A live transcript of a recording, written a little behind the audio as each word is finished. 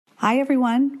Hi,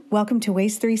 everyone. Welcome to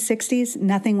Waste 360's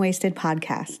Nothing Wasted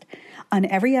podcast. On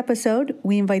every episode,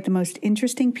 we invite the most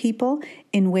interesting people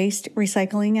in waste,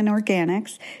 recycling, and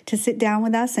organics to sit down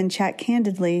with us and chat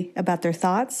candidly about their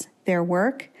thoughts, their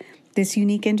work, this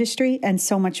unique industry, and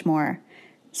so much more.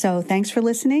 So thanks for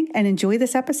listening and enjoy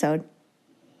this episode.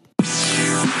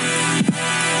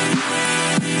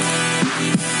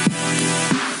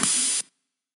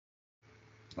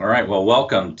 All right, well,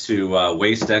 welcome to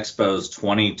Waste Expo's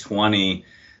 2020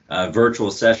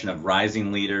 virtual session of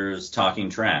Rising Leaders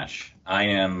Talking Trash. I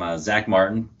am Zach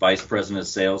Martin, Vice President of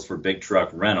Sales for Big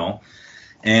Truck Rental.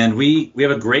 And we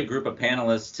have a great group of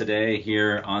panelists today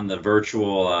here on the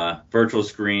virtual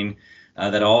screen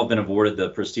that all have been awarded the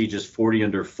prestigious 40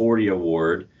 Under 40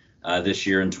 Award this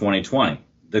year in 2020.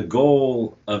 The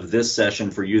goal of this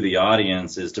session for you, the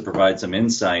audience, is to provide some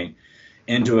insight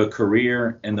into a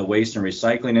career in the waste and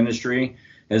recycling industry,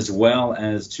 as well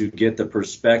as to get the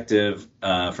perspective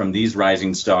from these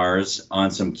rising stars on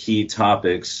some key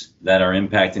topics that are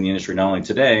impacting the industry not only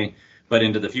today, but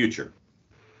into the future.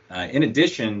 In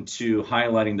addition to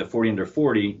highlighting the 40 Under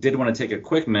 40, did want to take a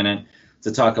quick minute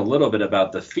to talk a little bit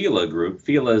about the FILA group.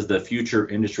 FILA is the Future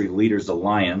Industry Leaders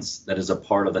Alliance that is a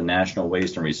part of the National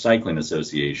Waste and Recycling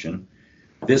Association.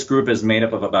 This group is made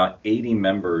up of about 80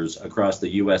 members across the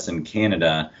U.S. and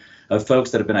Canada of folks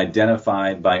that have been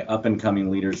identified by up-and-coming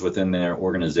leaders within their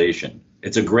organization.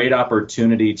 It's a great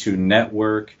opportunity to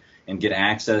network and get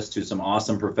access to some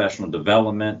awesome professional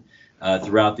development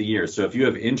throughout the year. So if you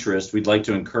have interest, we'd like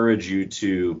to encourage you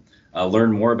to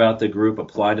learn more about the group,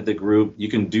 apply to the group. You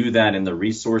can do that in the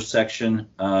resource section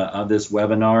of this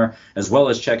webinar, as well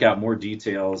as check out more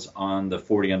details on the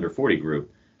 40 Under 40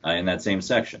 group in that same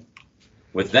section.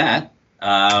 With that,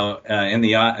 on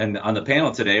the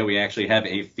panel today, we actually have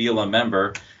a FILA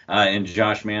member and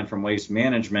Josh Mann from Waste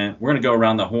Management. We're going to go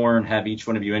around the horn, have each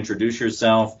one of you introduce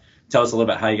yourself, tell us a little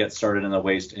bit how you got started in the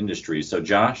waste industry. So,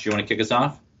 Josh, you want to kick us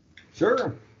off?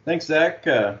 Sure. Thanks, Zach.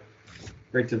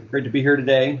 Great to be here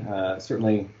today.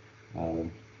 Certainly,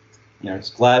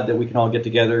 just glad that we can all get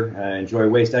together and enjoy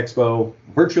Waste Expo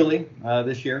virtually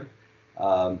this year.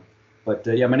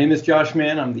 My name is Josh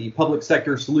Mann. I'm the Public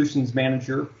Sector Solutions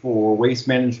Manager for Waste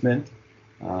Management.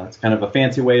 It's kind of a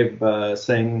fancy way of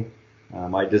saying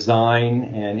I design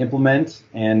and implement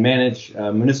and manage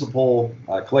municipal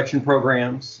collection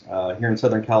programs here in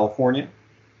Southern California.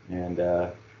 And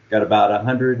got about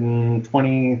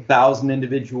 120,000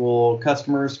 individual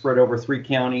customers spread over 3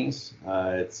 counties.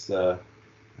 It's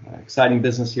exciting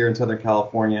business here in Southern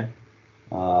California.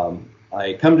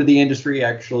 I come to the industry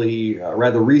actually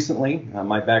rather recently.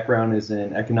 My background is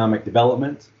in economic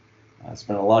development. I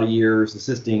spent a lot of years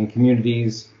assisting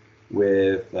communities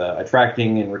with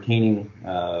attracting and retaining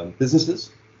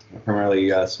businesses,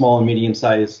 primarily small and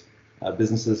medium-sized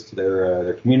businesses to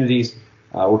their communities.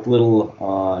 Worked a little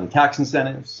on tax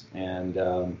incentives, and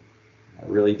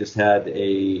really just had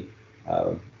a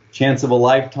chance of a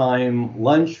lifetime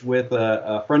lunch with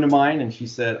a friend of mine, and she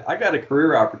said, I got a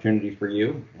career opportunity for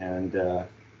you, and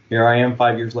here I am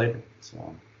 5 years later.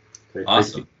 So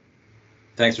awesome.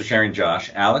 Thanks for sharing,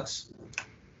 Josh. Alex?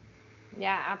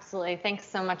 Yeah, absolutely. Thanks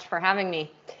so much for having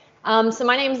me. So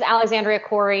my name is Alexandria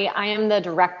Corey. I am the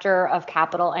Director of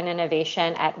Capital and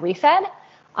Innovation at REFED.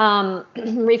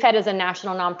 REFED is a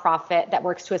national nonprofit that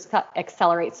works to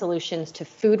accelerate solutions to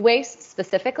food waste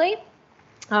specifically.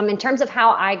 In terms of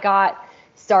how I got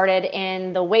started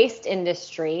in the waste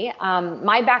industry,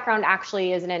 my background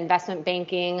actually is in investment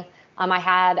banking. I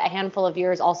had a handful of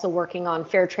years also working on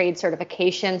fair trade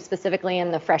certification, specifically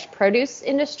in the fresh produce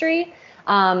industry.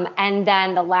 And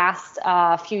then the last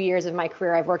few years of my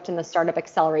career, I've worked in the startup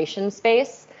acceleration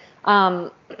space.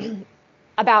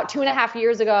 About 2.5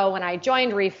 years ago when I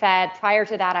joined REFED, prior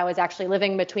to that, I was actually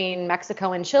living between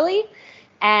Mexico and Chile.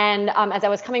 And as I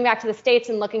was coming back to the States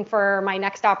and looking for my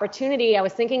next opportunity, I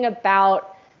was thinking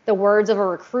about the words of a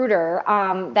recruiter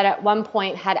that at one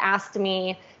point had asked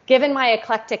me, given my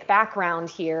eclectic background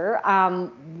here,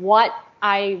 what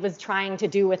I was trying to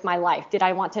do with my life. Did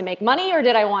I want to make money or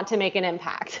did I want to make an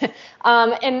impact?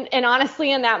 And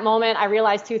honestly, in that moment, I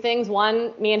realized 2 things.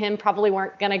 1, me and him probably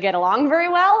weren't going to get along very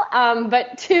well.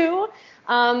 But 2,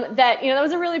 that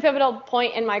was a really pivotal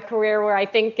point in my career where I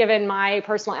think, given my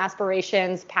personal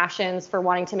aspirations, passions for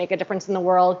wanting to make a difference in the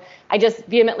world, I just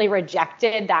vehemently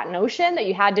rejected that notion that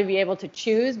you had to be able to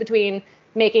choose between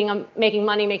making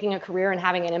money, making a career, and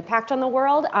having an impact on the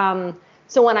world.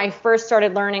 So when I first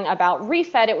started learning about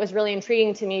REFED, it was really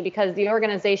intriguing to me because the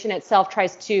organization itself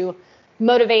tries to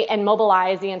motivate and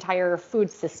mobilize the entire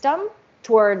food system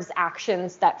towards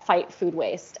actions that fight food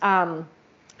waste.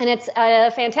 And it's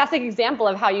a fantastic example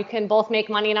of how you can both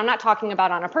make money. And I'm not talking about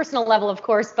on a personal level, of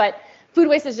course, but food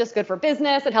waste is just good for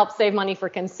business. It helps save money for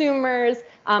consumers.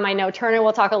 I know Turner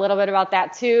will talk a little bit about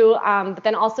that too. But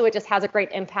then also it just has a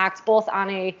great impact both on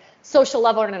a social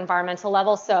level and an environmental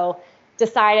level. So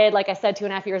decided, like I said,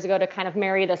 2.5 years ago, to kind of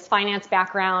marry this finance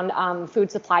background,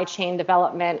 food supply chain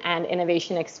development and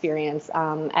innovation experience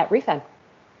at ReFed.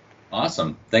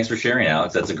 Awesome. Thanks for sharing,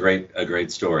 Alex. That's a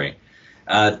great story.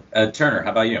 Turner,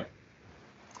 how about you?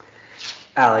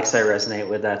 Alex, I resonate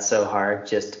with that so hard.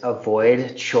 Just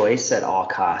avoid choice at all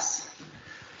costs.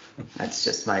 That's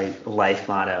just my life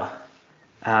motto.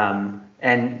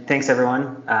 And thanks,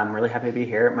 everyone. I'm really happy to be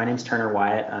here. My name's Turner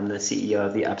Wyatt. I'm the CEO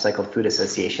of the Upcycled Food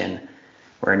Association.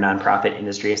 We're a nonprofit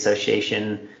industry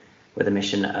association with a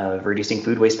mission of reducing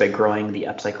food waste by growing the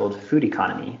upcycled food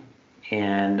economy.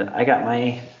 And I got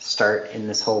my start in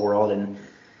this whole world in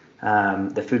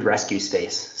the food rescue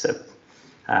space. So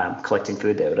collecting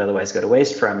food that would otherwise go to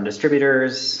waste from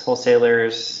distributors,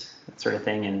 wholesalers, that sort of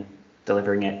thing, and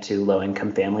delivering it to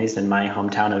low-income families in my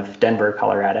hometown of Denver,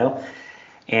 Colorado.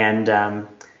 And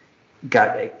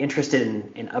got interested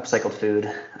in upcycled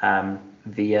food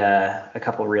via a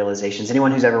couple of realizations.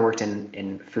 Anyone who's ever worked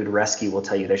in food rescue will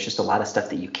tell you there's just a lot of stuff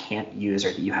that you can't use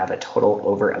or that you have a total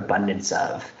overabundance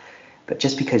of. But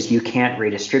just because you can't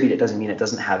redistribute it doesn't mean it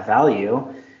doesn't have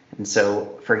value. And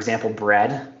so, for example,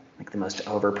 bread, like the most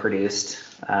overproduced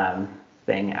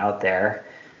thing out there,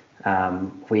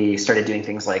 we started doing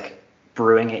things like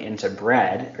brewing it into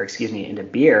into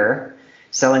beer,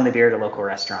 selling the beer to local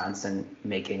restaurants and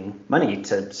making money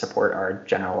to support our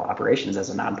general operations as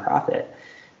a nonprofit.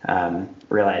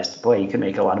 Realized, boy, you can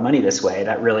make a lot of money this way.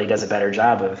 That really does a better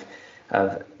job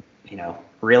of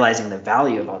realizing the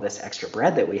value of all this extra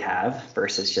bread that we have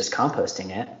versus just composting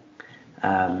it.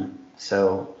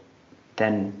 So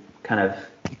then kind of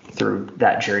through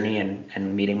that journey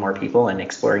and meeting more people and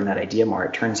exploring that idea more,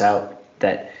 it turns out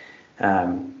that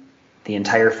the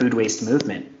entire food waste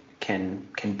movement can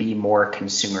be more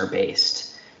consumer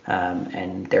based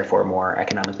and therefore more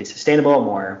economically sustainable,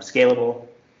 more scalable.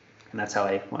 And that's how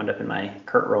I wound up in my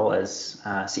current role as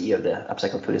CEO of the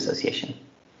Upcycled Food Association.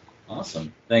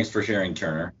 Awesome. Thanks for sharing,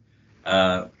 Turner.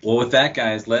 Well, with that,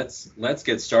 guys, let's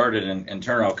get started. And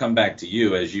Turner, I'll come back to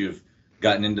you as you've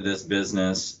gotten into this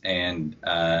business and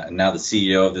now the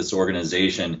CEO of this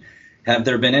organization. Have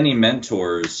there been any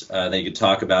mentors that you could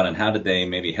talk about, and how did they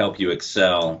maybe help you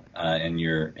excel in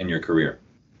your career?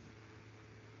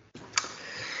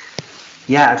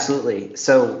 Yeah, absolutely.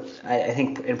 So I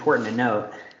think important to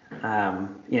note,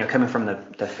 coming from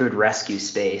the food rescue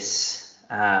space,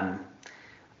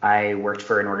 I worked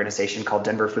for an organization called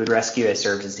Denver Food Rescue. I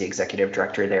served as the executive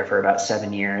director there for about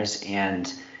 7 years,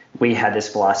 and we had this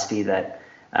philosophy that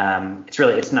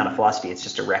it's not a philosophy, it's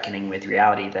just a reckoning with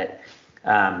reality that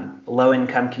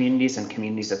low-income communities and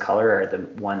communities of color are the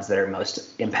ones that are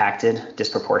most impacted,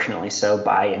 disproportionately so,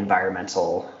 by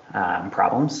environmental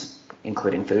problems,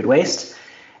 including food waste,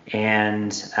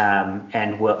 and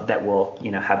will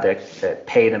have the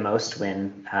pay the most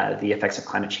when the effects of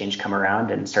climate change come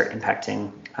around and start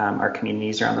impacting our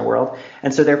communities around the world.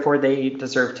 And so therefore they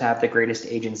deserve to have the greatest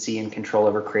agency and control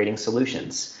over creating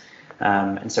solutions.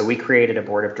 And so we created a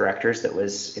board of directors that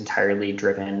was entirely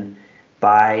driven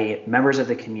by members of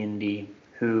the community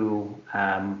who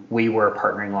we were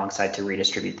partnering alongside to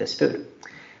redistribute this food.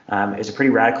 It was a pretty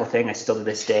radical thing. I still to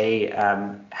this day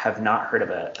have not heard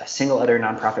of a single other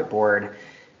nonprofit board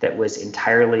that was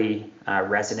entirely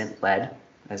resident-led,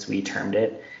 as we termed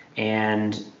it.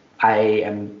 And I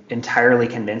am entirely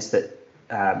convinced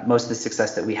that most of the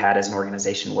success that we had as an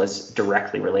organization was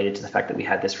directly related to the fact that we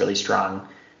had this really strong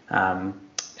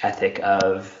ethic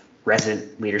of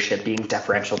resident leadership being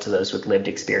deferential to those with lived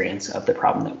experience of the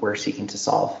problem that we're seeking to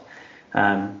solve.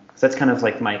 So that's kind of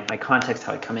like my context,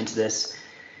 how I come into this.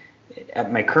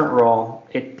 At my current role,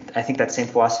 I think that same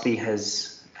philosophy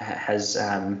has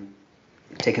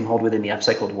taken hold within the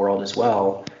upcycled world as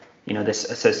well. This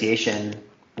association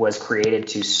was created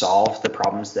to solve the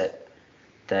problems that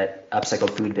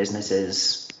upcycled food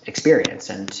businesses experience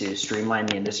and to streamline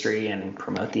the industry and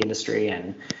promote the industry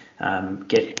and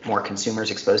get more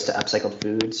consumers exposed to upcycled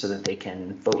food so that they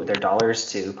can vote with their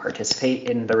dollars to participate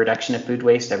in the reduction of food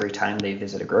waste every time they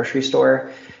visit a grocery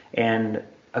store. And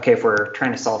okay, if we're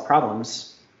trying to solve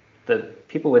problems, the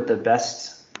people with the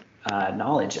best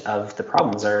knowledge of the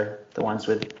problems are the ones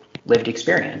with lived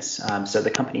experience, so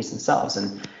the companies themselves.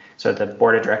 And so the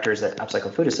board of directors at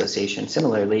Upcycled Food Association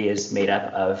similarly is made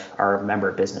up of our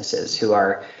member businesses, who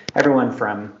are everyone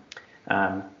from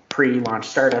pre-launch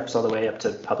startups all the way up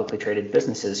to publicly traded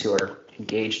businesses who are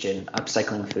engaged in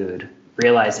upcycling food,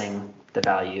 realizing the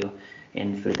value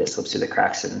in food that slips through the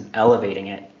cracks and elevating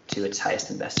it to its highest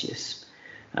and best use.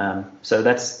 So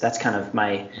that's kind of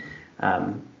my,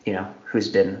 who's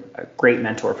been a great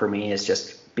mentor for me, is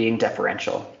just being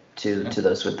deferential to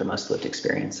those with the most lived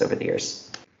experience over the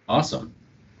years. Awesome.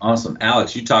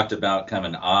 Alex, you talked about kind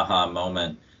of an aha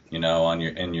moment,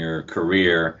 in your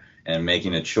career and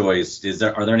making a choice.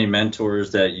 Are there any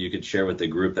mentors that you could share with the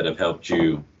group that have helped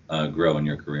you grow in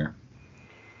your career?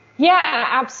 Yeah,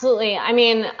 absolutely. I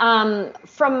mean,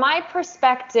 from my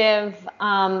perspective,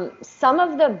 some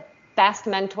of the best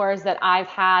mentors that I've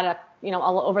had,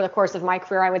 over the course of my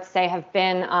career, I would say have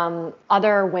been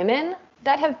other women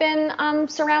that have been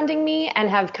surrounding me and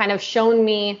have kind of shown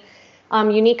me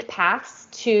unique paths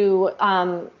to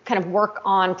kind of work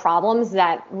on problems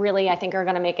that really, I think, are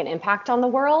going to make an impact on the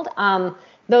world.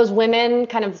 Those women,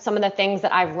 kind of some of the things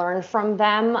that I've learned from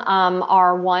them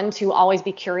are, one, to always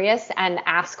be curious and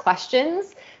ask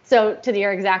questions. So to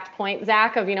your exact point,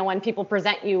 Zach, of, when people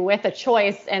present you with a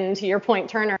choice, and to your point,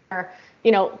 Turner,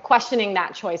 questioning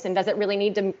that choice, and does it really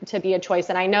need to be a choice?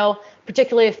 And I know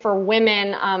particularly for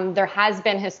women, there has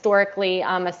been historically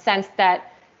a sense that,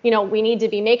 we need to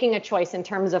be making a choice in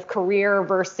terms of career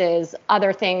versus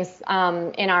other things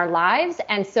in our lives.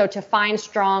 And so to find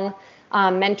strong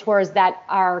mentors that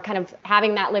are kind of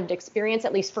having that lived experience,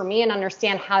 at least for me, and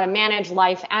understand how to manage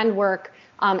life and work,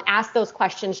 ask those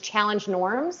questions, challenge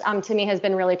norms, to me has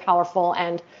been really powerful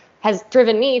and has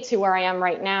driven me to where I am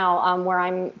right now, where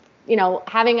I'm,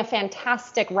 having a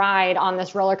fantastic ride on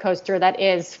this roller coaster that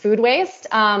is food waste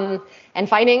and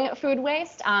fighting food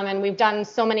waste. And we've done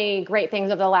so many great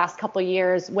things over the last couple of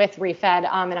years with Refed.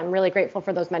 And I'm really grateful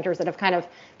for those mentors that have kind of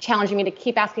challenged me to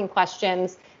keep asking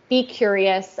questions, be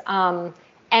curious, and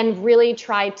really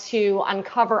try to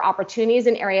uncover opportunities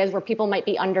in areas where people might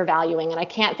be undervaluing. And I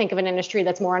can't think of an industry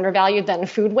that's more undervalued than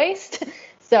food waste.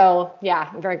 So yeah,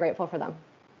 I'm very grateful for them.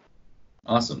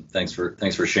 Awesome. Thanks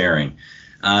for sharing.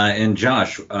 And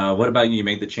Josh, what about you? You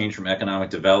made the change from economic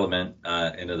development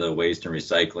into the waste and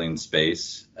recycling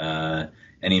space.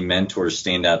 Any mentors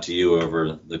stand out to you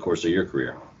over the course of your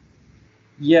career?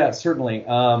 Yeah, certainly.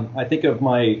 I think of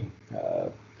my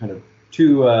kind of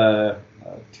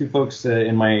two folks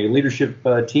in my leadership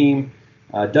team.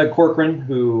 Doug Corcoran,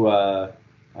 who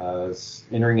is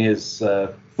entering his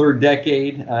third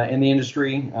decade in the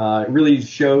industry, really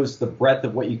shows the breadth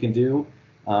of what you can do.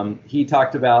 He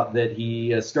talked about that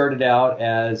he started out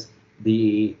as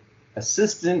the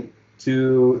assistant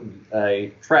to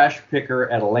a trash picker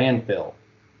at a landfill,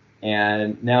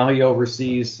 and now he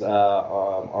oversees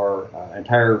our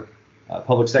entire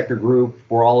public sector group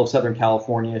for all of Southern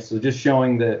California. So just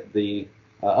showing the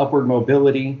upward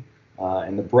mobility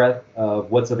and the breadth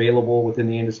of what's available within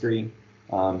the industry.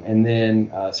 And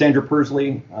then Sandra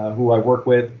Persley, who I work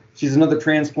with, she's another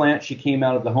transplant. She came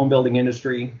out of the home building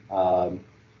industry,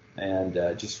 and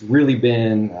just really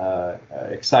been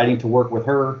exciting to work with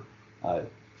her.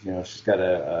 She's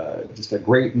got just a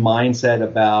great mindset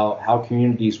about how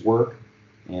communities work,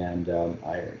 and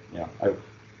I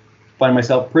find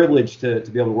myself privileged to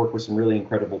be able to work with some really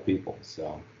incredible people.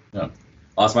 So yeah.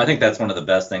 Awesome. I think that's one of the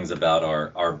best things about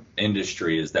our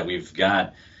industry is that we've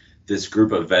got this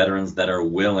group of veterans that are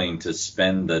willing to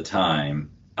spend the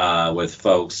time with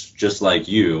folks just like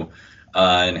you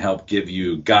and help give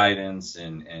you guidance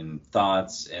and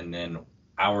thoughts. And then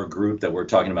our group that we're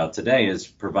talking about today is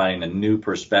providing a new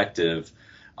perspective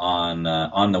on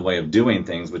the way of doing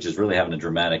things, which is really having a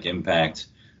dramatic impact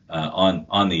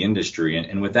on the industry.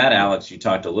 And with that, Alex, you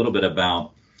talked a little bit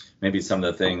about maybe some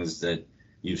of the things that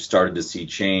you've started to see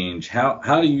change.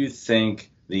 How do you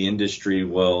think the industry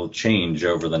will change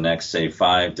over the next, say,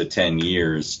 5 to 10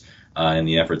 years in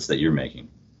the efforts that you're making?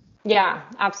 Yeah,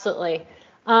 absolutely.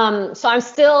 So I'm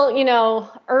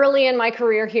still, early in my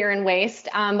career here in waste,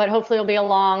 but hopefully it'll be a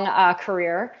long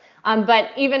career. But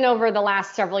even over the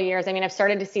last several years, I've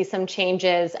started to see some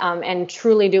changes and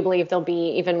truly do believe there'll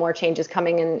be even more changes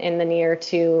coming in the near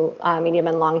to medium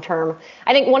and long term.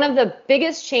 I think one of the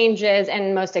biggest changes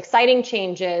and most exciting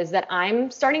changes that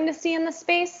I'm starting to see in the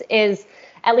space is,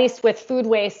 at least with food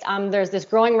waste, there's this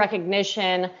growing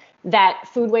recognition that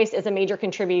food waste is a major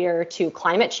contributor to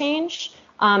climate change.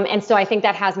 And so I think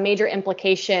that has major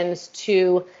implications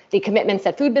to the commitments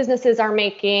that food businesses are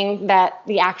making, that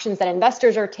the actions that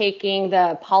investors are taking,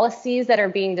 the policies that are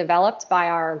being developed by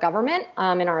our government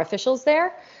and our officials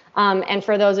there. And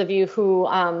for those of you who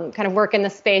kind of work in the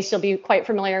space, you'll be quite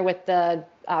familiar with the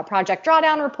Project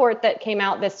Drawdown report that came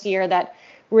out this year that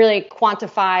really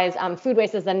quantifies food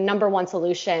waste as the #1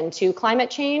 solution to climate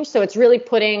change. So it's really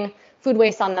putting food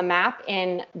waste on the map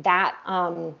in that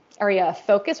area of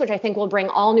focus, which I think will bring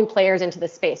all new players into the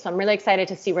space. So I'm really excited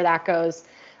to see where that goes.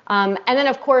 And then,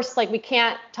 of course, like we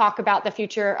can't talk about the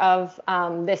future of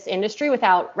this industry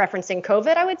without referencing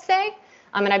COVID, I would say.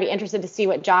 And I'd be interested to see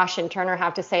what Josh and Turner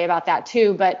have to say about that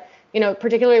too. But,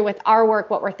 particularly with our work,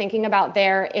 what we're thinking about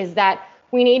there is that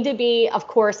we need to be, of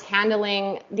course,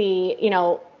 handling the,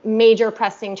 major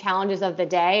pressing challenges of the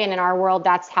day. And in our world,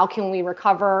 that's how can we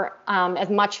recover as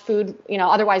much food,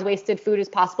 otherwise wasted food as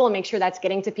possible, and make sure that's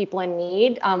getting to people in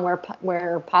need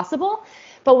where possible.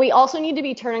 But we also need to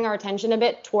be turning our attention a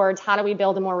bit towards how do we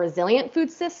build a more resilient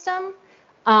food system,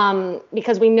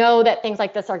 because we know that things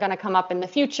like this are going to come up in the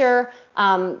future.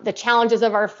 The challenges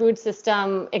of our food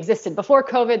system existed before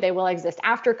COVID. They will exist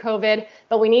after COVID.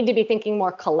 But we need to be thinking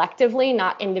more collectively,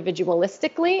 not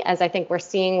individualistically, as I think we're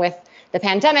seeing with the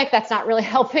pandemic. That's not really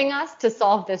helping us to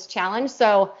solve this challenge.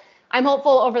 So I'm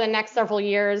hopeful over the next several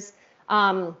years.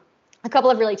 A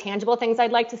couple of really tangible things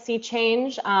I'd like to see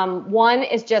change. One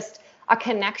is just a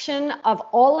connection of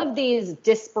all of these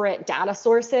disparate data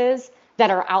sources that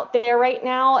are out there right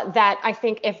now that I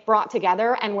think if brought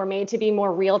together and were made to be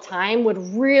more real time would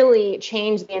really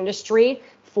change the industry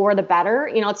for the better.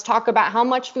 Let's talk about how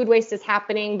much food waste is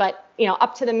happening, but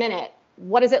up to the minute,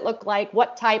 what does it look like?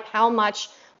 What type, how much,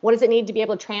 what does it need to be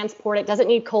able to transport it? Does it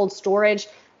need cold storage?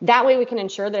 That way we can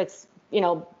ensure that it's,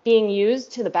 being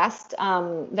used to the best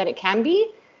that it can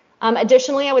be.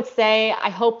 Additionally, I would say I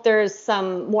hope there's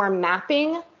some more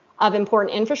mapping of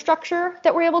important infrastructure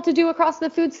that we're able to do across the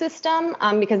food system,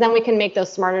 because then we can make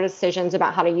those smarter decisions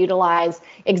about how to utilize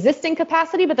existing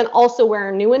capacity, but then also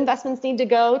where new investments need to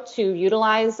go to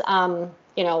utilize,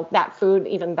 that food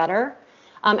even better.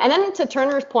 And then to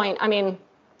Turner's point,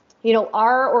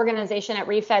 our organization at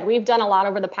ReFed, we've done a lot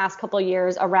over the past couple of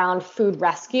years around food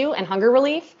rescue and hunger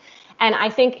relief. And I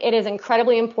think it is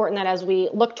incredibly important that as we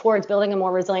look towards building a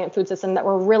more resilient food system, that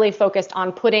we're really focused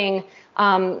on putting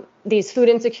these food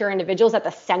insecure individuals at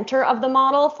the center of the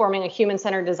model, forming a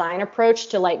human-centered design approach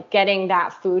to getting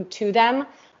that food to them.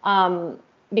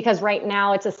 Because right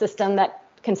now it's a system that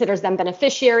considers them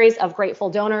beneficiaries of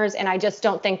grateful donors. And I just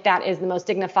don't think that is the most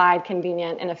dignified,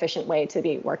 convenient, and efficient way to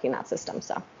be working that system.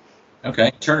 So.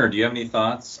 Okay. Turner, do you have any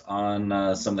thoughts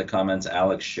on some of the comments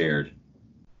Alex shared?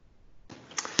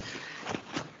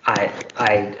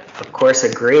 I of course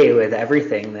agree with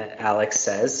everything that Alex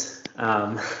says.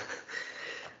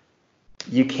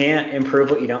 You can't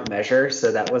improve what you don't measure.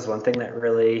 So that was one thing that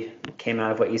really came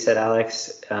out of what you said,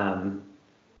 Alex. When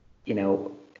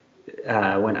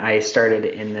I started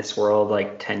in this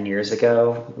world 10 years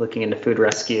ago, looking into food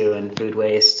rescue and food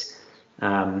waste,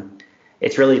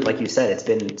 it's really, like you said, it's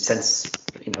been since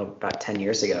about 10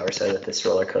 years ago or so that this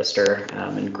roller coaster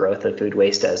and growth of food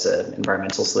waste as an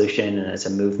environmental solution and as a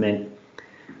movement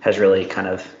has really kind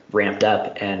of ramped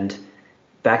up. And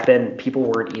back then, people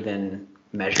weren't even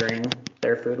measuring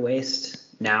their food waste.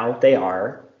 Now they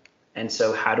are. And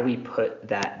so how do we put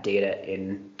that data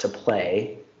into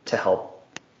play to help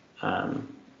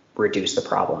reduce the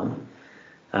problem?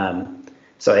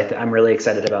 So I'm really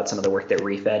excited about some of the work that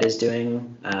ReFed is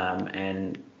doing,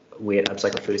 and we at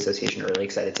Upcycle Food Association are really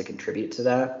excited to contribute to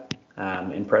that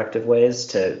in productive ways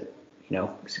to,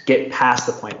 get past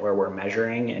the point where we're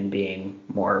measuring and being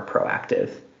more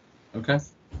proactive. Okay,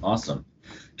 awesome.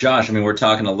 Josh, we're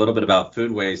talking a little bit about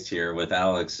food waste here with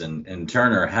Alex and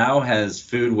Turner. How is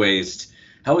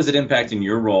it impacting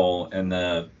your role in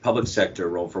the public sector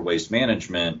role for waste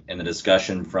management in the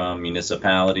discussion from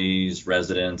municipalities,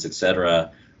 residents, et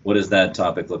cetera? What does that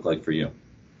topic look like for you?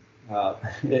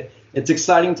 It's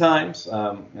exciting times.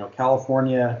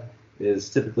 California is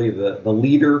typically the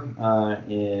leader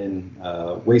in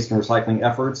waste and recycling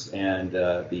efforts, and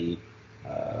the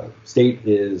state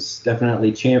is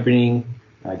definitely championing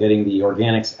getting the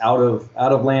organics out of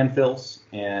landfills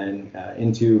and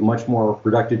into much more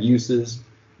productive uses.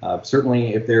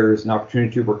 Certainly, if there's an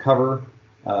opportunity to recover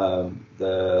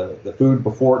the food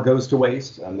before it goes to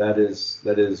waste, that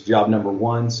is job number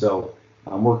one. So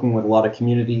I'm working with a lot of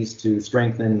communities to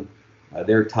strengthen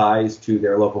their ties to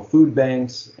their local food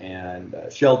banks and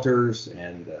shelters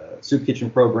and soup kitchen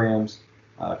programs,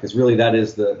 because really that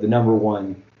is the number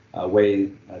one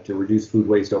way to reduce food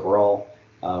waste overall.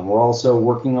 We're also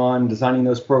working on designing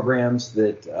those programs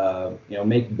that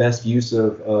make best use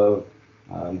of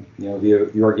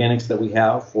the organics that we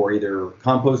have for either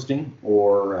composting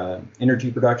or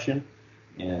energy production.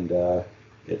 And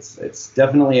it's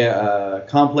definitely a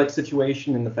complex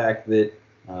situation in the fact that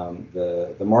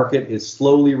the market is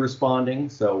slowly responding.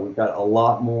 So we've got a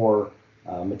lot more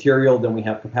material than we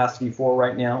have capacity for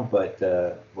right now, but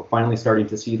we're finally starting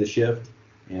to see the shift.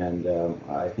 And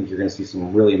I think you're going to see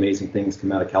some really amazing things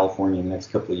come out of California in the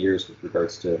next couple of years with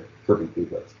regards to curbing food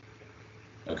waste.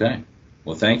 Okay.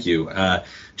 Well, thank you.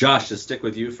 Josh, to stick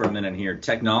with you for a minute here,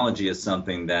 technology is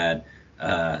something that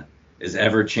is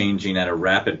ever changing at a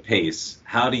rapid pace.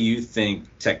 How do you think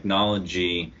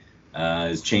technology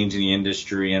is changing the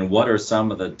industry, and what are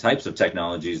some of the types of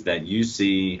technologies that you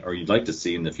see or you'd like to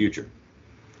see in the future?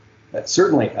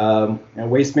 Certainly.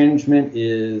 Waste management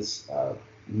is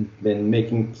been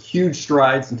making huge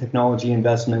strides in technology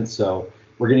investments, so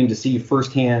we're getting to see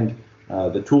firsthand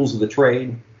the tools of the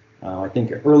trade. I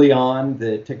think early on,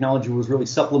 the technology was really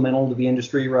supplemental to the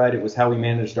industry, right? It was how we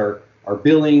managed our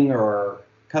billing or our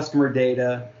customer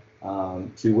data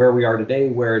to where we are today,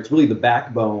 where it's really the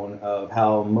backbone of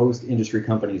how most industry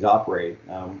companies operate.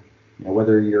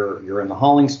 Whether you're in the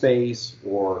hauling space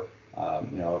or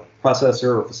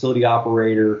processor or facility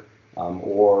operator,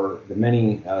 or the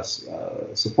many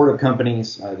supportive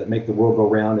companies that make the world go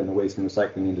round in the waste and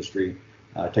recycling industry,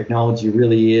 technology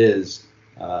really is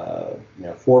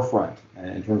forefront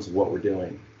in terms of what we're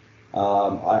doing.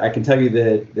 I can tell you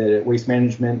that at Waste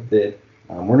Management that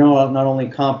we're not only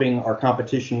comping our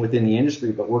competition within the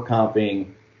industry, but we're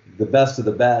comping the best of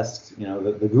the best,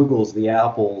 the Googles, the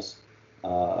Apples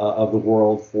of the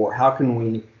world, for how can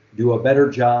we do a better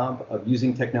job of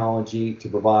using technology to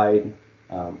provide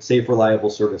safe, reliable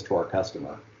service to our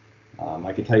customer.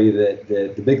 I can tell you that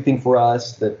the big thing for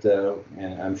us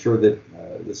and I'm sure that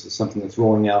this is something that's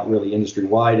rolling out really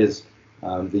industry-wide, is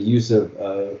the use of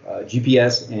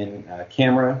GPS and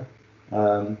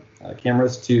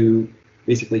cameras to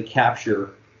basically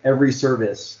capture every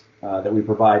service that we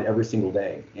provide every single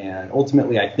day. And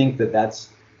ultimately, I think that that's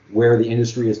where the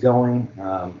industry is going.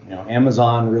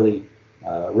 Amazon really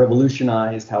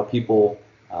revolutionized how people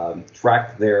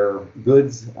track their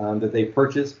goods that they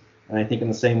purchase. And I think in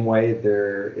the same way,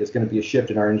 there is going to be a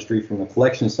shift in our industry from the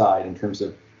collection side in terms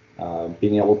of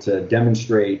being able to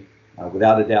demonstrate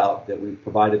without a doubt that we've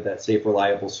provided that safe,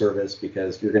 reliable service,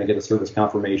 because you're going to get a service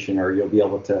confirmation, or you'll be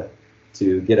able to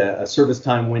get a service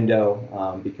time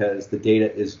window because the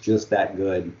data is just that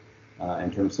good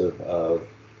in terms of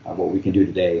what we can do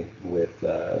today with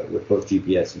both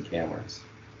GPS and cameras.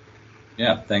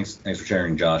 Yeah, thanks for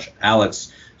sharing, Josh.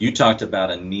 Alex, you talked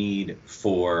about a need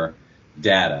for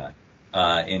data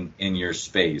in your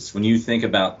space. When you think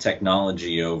about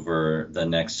technology over the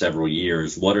next several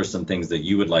years, what are some things that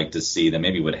you would like to see that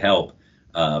maybe would help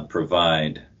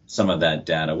provide some of that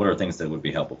data? What are things that would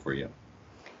be helpful for you?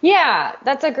 Yeah,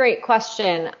 that's a great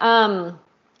question.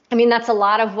 That's a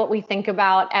lot of what we think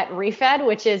about at ReFed,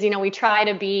 which is, we try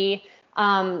to be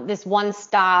this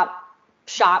one-stop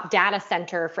shop data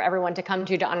center for everyone to come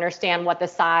to understand what the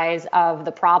size of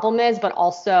the problem is, but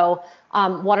also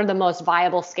what are the most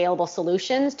viable, scalable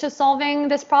solutions to solving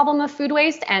this problem of food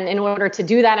waste. And in order to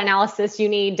do that analysis, you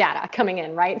need data coming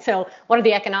in, right? So what are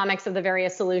the economics of the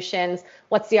various solutions?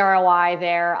 What's the ROI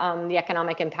there, the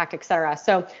economic impact, et cetera?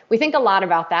 So we think a lot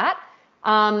about that.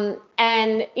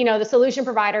 The solution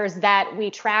providers that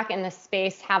we track in this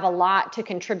space have a lot to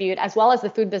contribute, as well as the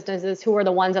food businesses who are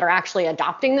the ones that are actually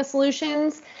adopting the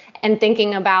solutions and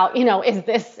thinking about, is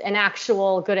this an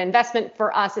actual good investment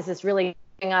for us? Is this really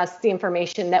giving us the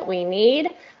information that we need?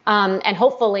 And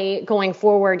hopefully going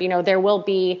forward, there will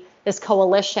be this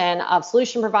coalition of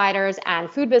solution providers and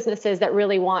food businesses that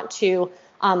really want to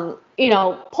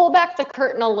pull back the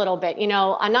curtain a little bit,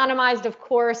 anonymized, of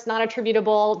course, not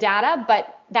attributable data,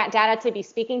 but that data to be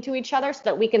speaking to each other so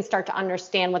that we can start to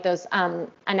understand what those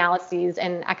analyses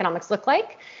and economics look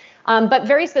like. But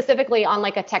very specifically on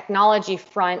like a technology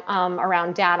front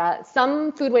around data,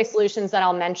 some food waste solutions that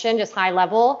I'll mention, just high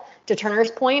level, to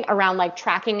Turner's point around like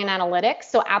tracking and analytics.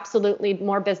 So absolutely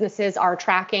more businesses are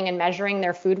tracking and measuring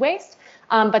their food waste.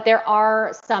 But there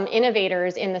are some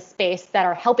innovators in the space that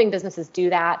are helping businesses do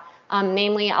that.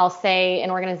 Namely, I'll say an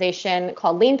organization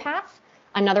called LeanPath,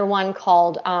 another one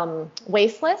called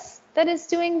Wasteless that is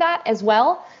doing that as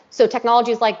well. So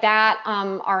technologies like that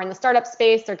are in the startup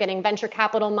space. They're getting venture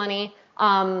capital money,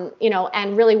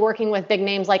 and really working with big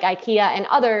names like IKEA and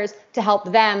others to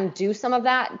help them do some of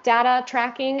that data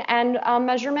tracking and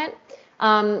measurement.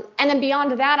 And then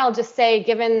beyond that, I'll just say,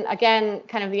 given, again,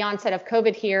 kind of the onset of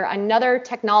COVID here, another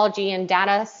technology and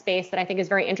data space that I think is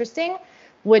very interesting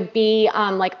would be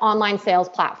like online sales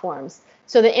platforms.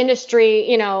 So the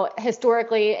industry,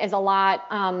 historically is a lot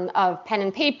of pen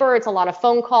and paper. It's a lot of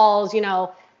phone calls.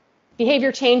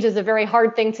 Behavior change is a very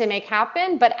hard thing to make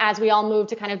happen. But as we all move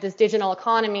to kind of this digital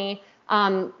economy,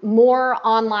 more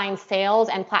online sales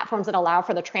and platforms that allow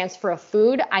for the transfer of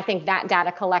food, I think that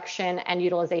data collection and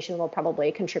utilization will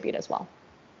probably contribute as well.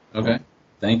 Okay.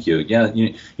 Thank you. Yeah,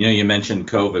 you mentioned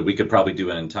COVID. We could probably do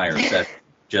an entire set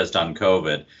just on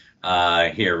COVID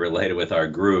here related with our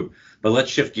group. But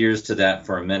let's shift gears to that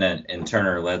for a minute. And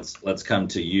Turner, let's come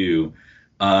to you.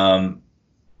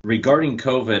 Regarding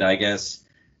COVID, I guess,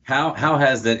 how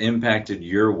has that impacted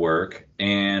your work?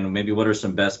 And maybe what are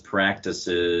some best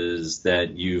practices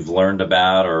that you've learned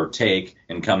about or take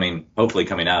in hopefully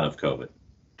coming out of COVID?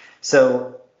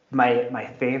 So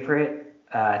my favorite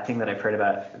thing that I've heard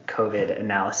about COVID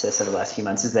analysis over the last few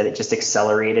months is that it just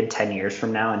accelerated 10 years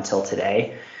from now until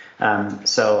today.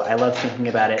 So I love thinking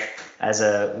about it as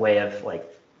a way of like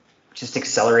just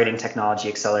accelerating technology,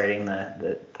 accelerating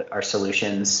our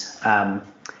solutions.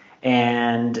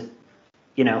 And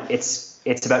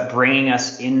it's about bringing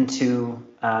us into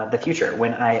the future.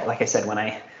 When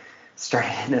I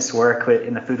started in this work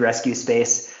in the food rescue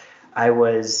space, I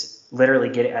was literally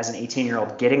as an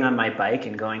 18-year-old getting on my bike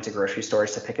and going to grocery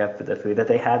stores to pick up the food that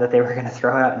they had that they were going to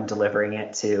throw out and delivering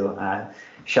it to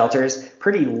shelters.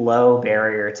 Pretty low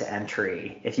barrier to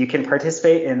entry. If you can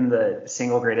participate in the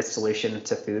single greatest solution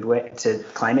to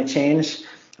climate change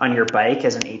on your bike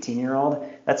as an 18-year-old,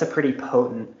 that's a pretty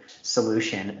potent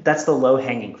solution. That's the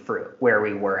low-hanging fruit where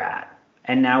we were at.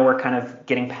 And now we're kind of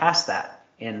getting past that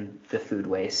in the food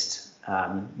waste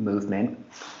movement.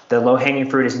 The low-hanging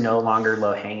fruit is no longer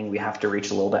low-hanging. We have to reach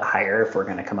a little bit higher if we're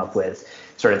going to come up with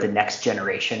sort of the next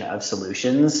generation of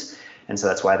solutions. And so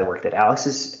that's why the work that Alex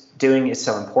is doing is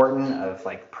so important, of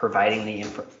like providing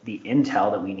the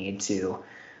intel that we need to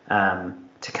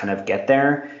kind of get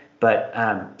there. But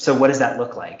so what does that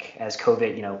look like as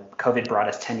COVID brought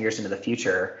us 10 years into the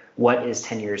future? What is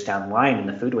 10 years down the line in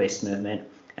the food waste movement?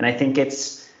 And I think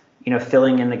it's,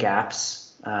 filling in the gaps.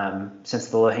 Since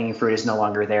the low-hanging fruit is no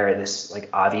longer there, this like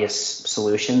obvious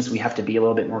solutions, we have to be a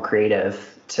little bit more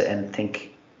creative and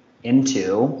think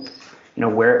into,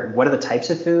 what are the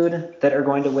types of food that are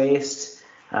going to waste?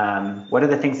 What are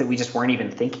the things that we just weren't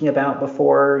even thinking about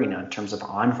before, in terms of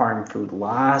on-farm food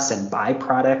loss and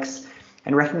byproducts,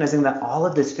 and recognizing that all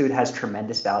of this food has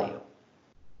tremendous value.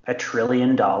 $1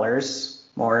 trillion,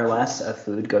 more or less, of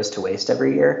food goes to waste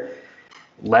every year.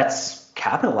 Let's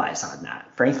capitalize on that,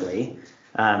 frankly.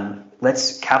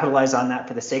 Let's capitalize on that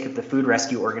for the sake of the food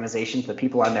rescue organizations, the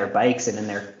people on their bikes and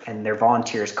in their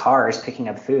volunteers' cars picking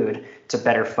up food to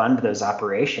better fund those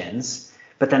operations,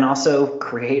 but then also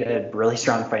create a really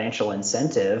strong financial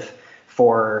incentive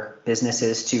for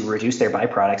businesses to reduce their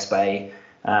byproducts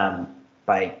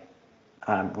by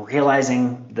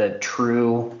realizing the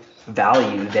true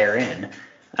value therein.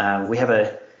 We have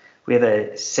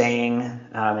a saying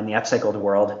in the upcycled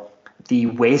world: the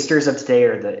wasters of today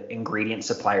are the ingredient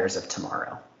suppliers of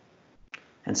tomorrow.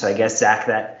 And so I guess, Zach,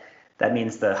 that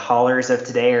means the haulers of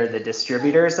today are the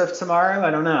distributors of tomorrow. I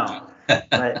don't know,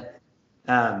 but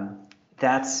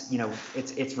that's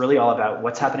it's really all about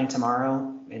what's happening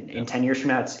tomorrow. In 10 years from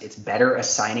now, it's better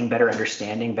assigning, better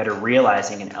understanding, better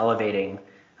realizing and elevating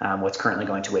what's currently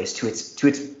going to waste to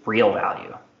its real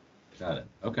value. Got it.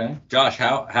 Okay, Josh,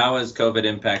 how has COVID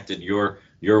impacted your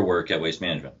work at Waste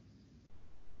Management?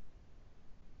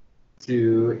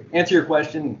 To answer your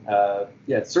question,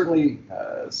 it's certainly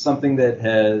something that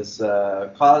has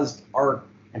caused our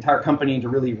entire company to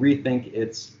really rethink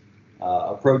its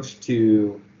approach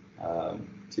to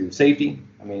safety.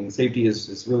 I mean, safety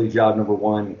is really job number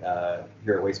one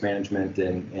here at Waste Management,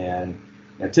 and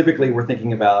typically we're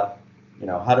thinking about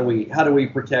how do we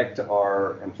protect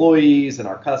our employees and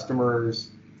our customers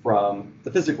from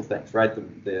the physical things, right?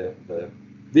 The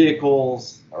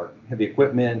vehicles, our heavy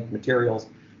equipment, materials.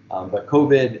 But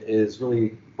COVID is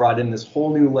really brought in this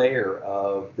whole new layer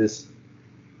of this,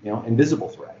 invisible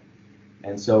threat.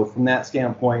 And so from that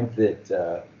standpoint,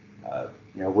 that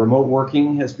remote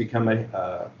working has become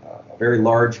a very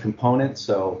large component.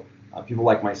 So people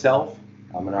like myself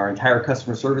and our entire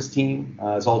customer service team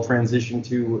is all transitioned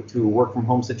to a work from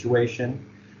home situation.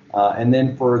 And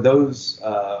then for those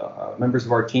members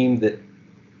of our team that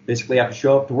basically have to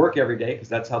show up to work every day, because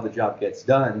that's how the job gets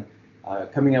done,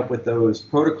 coming up with those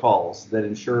protocols that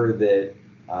ensure that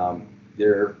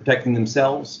they're protecting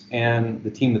themselves and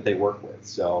the team that they work with.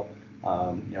 So,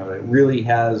 it really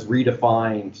has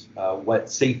redefined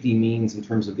what safety means in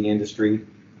terms of the industry.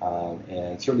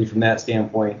 And certainly from that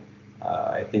standpoint,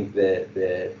 I think that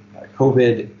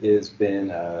COVID has been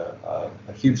a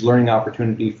huge learning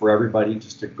opportunity for everybody,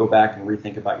 just to go back and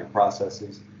rethink about your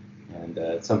processes. And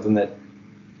it's something that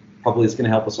probably is going to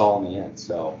help us all in the end.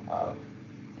 So,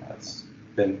 it's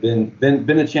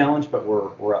been a challenge, but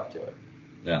we're up to it.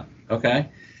 Yeah. Okay.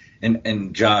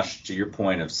 And Josh, to your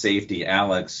point of safety,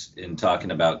 Alex, in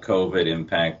talking about COVID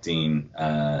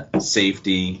impacting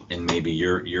safety in maybe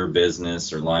your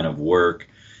business or line of work,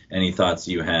 any thoughts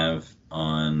you have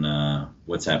on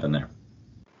what's happened there?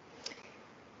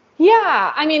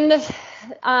 Yeah, I mean,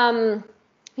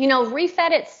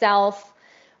 Refed itself,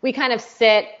 we kind of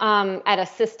sit at a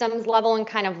systems level and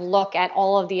kind of look at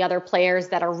all of the other players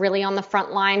that are really on the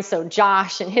front line. So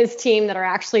Josh and his team that are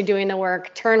actually doing the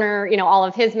work, Turner, all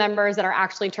of his members that are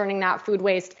actually turning that food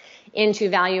waste into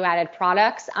value-added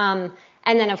products.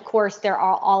 And then, of course, there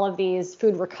are all of these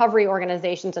food recovery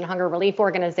organizations and hunger relief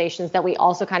organizations that we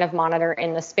also kind of monitor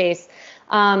in the space.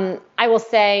 I will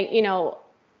say,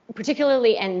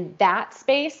 particularly in that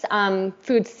space,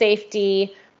 food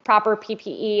safety, proper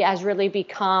PPE has really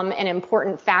become an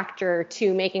important factor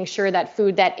to making sure that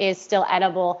food that is still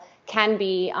edible can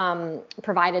be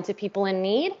provided to people in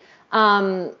need.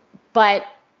 But,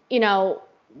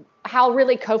 how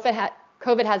really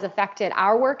COVID has affected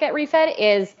our work at Refed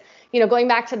is, going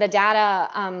back to the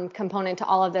data component to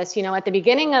all of this, at the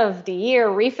beginning of the year,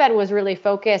 Refed was really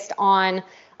focused on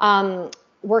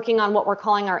working on what we're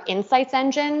calling our insights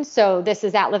engine. So this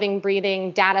is that living,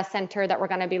 breathing data center that we're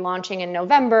going to be launching in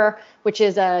November, which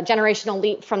is a generational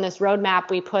leap from this roadmap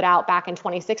we put out back in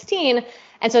 2016.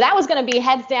 And so that was going to be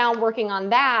heads down working on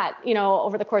that,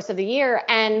 over the course of the year.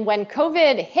 And when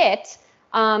COVID hit,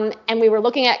 and we were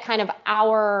looking at kind of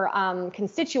our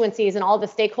constituencies and all the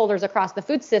stakeholders across the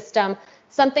food system,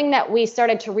 something that we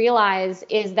started to realize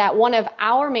is that one of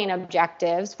our main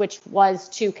objectives, which was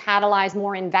to catalyze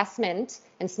more investment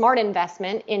and smart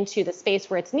investment into the space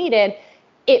where it's needed,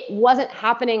 it wasn't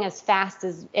happening as fast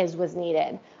as was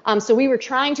needed. So we were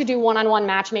trying to do one-on-one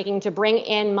matchmaking to bring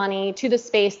in money to the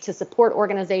space to support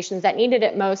organizations that needed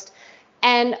it most.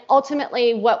 And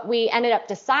ultimately, what we ended up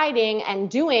deciding and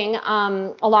doing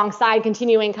alongside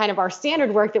continuing kind of our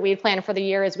standard work that we had planned for the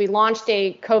year is we launched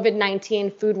a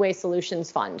COVID-19 Food Waste Solutions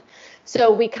Fund.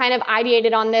 So we kind of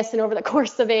ideated on this, and over the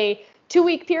course of a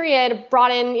 2-week period,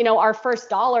 brought in, our first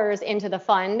dollars into the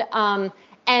fund.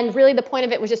 And really the point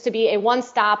of it was just to be a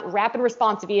one-stop rapid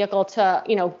response vehicle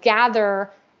to,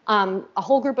 gather a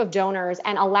whole group of donors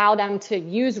and allow them to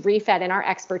use Refed and our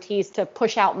expertise to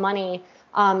push out money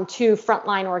to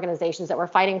frontline organizations that were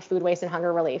fighting food waste and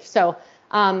hunger relief. So,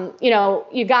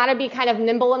 you got to be kind of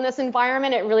nimble in this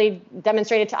environment. It really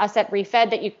demonstrated to us at Refed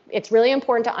that it's really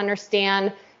important to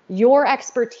understand your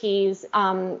expertise,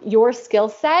 your skill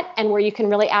set, and where you can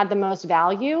really add the most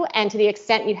value. And to the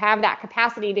extent you have that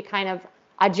capacity to kind of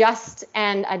adjust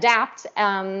and adapt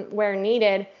where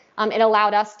needed, it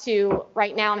allowed us to,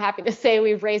 right now, I'm happy to say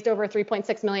we've raised over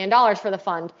 $3.6 million for the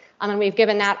fund. And we've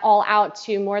given that all out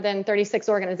to more than 36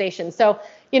 organizations. So,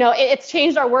 it's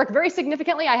changed our work very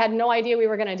significantly. I had no idea we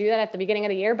were going to do that at the beginning of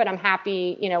the year, but I'm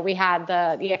happy, we had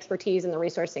the expertise and the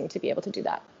resourcing to be able to do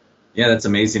that. Yeah, that's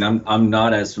amazing. I'm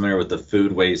not as familiar with the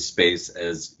food waste space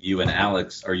as you and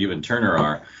Alex or you and Turner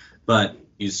are, but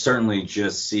you certainly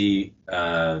just see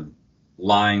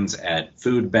lines at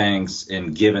food banks,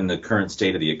 and given the current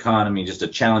state of the economy, just a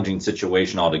challenging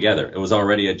situation altogether. It was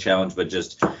already a challenge, but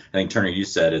just, I think, Turner, you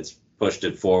said it's pushed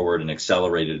it forward and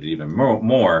accelerated it even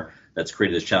more. That's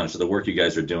created this challenge. So the work you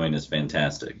guys are doing is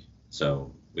fantastic.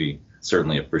 So we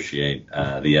certainly appreciate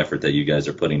the effort that you guys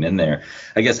are putting in there.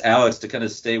 I guess, Alex, to kind of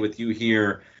stay with you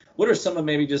here, what are some of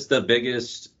maybe just the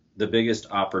biggest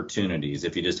opportunities,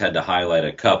 if you just had to highlight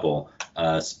a couple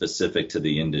specific to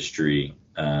the industry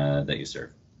that you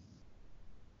serve?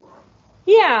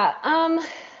 Yeah,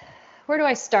 where do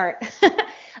I start?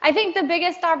 I think the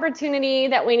biggest opportunity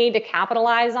that we need to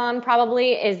capitalize on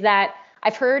probably is that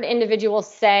I've heard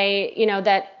individuals say,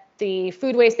 that the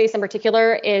food waste space in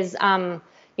particular is,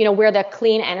 where the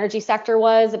clean energy sector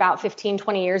was about 15,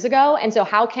 20 years ago. And so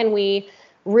how can we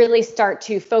really start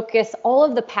to focus all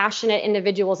of the passionate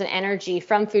individuals and energy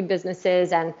from food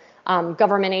businesses and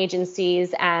government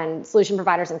agencies and solution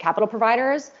providers and capital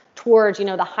providers towards,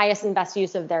 the highest and best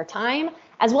use of their time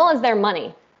as well as their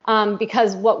money.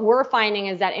 Because what we're finding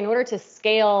is that in order to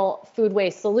scale food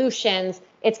waste solutions,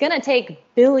 it's going to take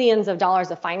billions of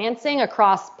dollars of financing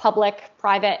across public,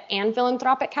 private, and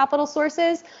philanthropic capital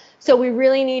sources. So we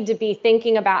really need to be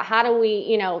thinking about how do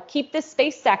we, keep this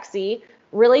space sexy,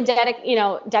 really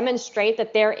demonstrate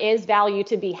that there is value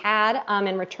to be had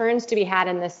and returns to be had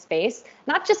in this space,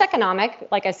 not just economic,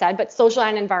 like I said, but social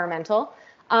and environmental.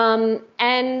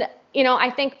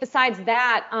 I think besides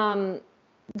that,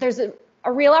 there's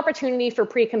a real opportunity for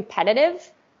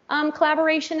pre-competitive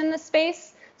collaboration in this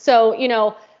space.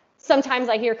 So, sometimes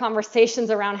I hear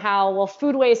conversations around how,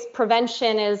 food waste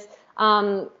prevention is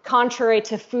contrary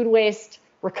to food waste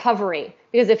recovery.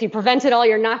 because if you prevent it all,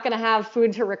 you're not going to have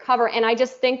food to recover. And I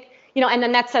just think, and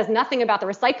then that says nothing about the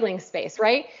recycling space,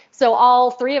 right? So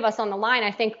all three of us on the line,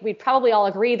 I think we'd probably all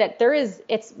agree that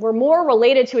we're more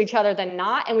related to each other than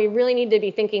not. And we really need to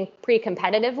be thinking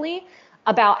pre-competitively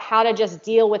about how to just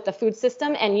deal with the food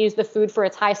system and use the food for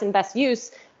its highest and best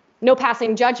use. No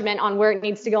passing judgment on where it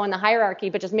needs to go in the hierarchy,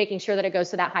 but just making sure that it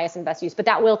goes to that highest and best use. But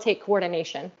that will take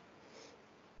coordination.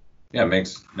 Yeah, it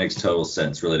makes total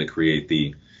sense, really, to create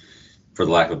for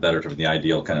the lack of a better term, the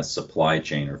ideal kind of supply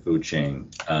chain or food chain,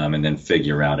 and then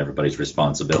figure out everybody's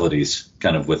responsibilities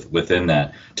kind of within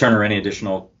that. Turner, any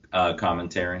additional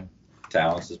commentary to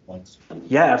Alex's points?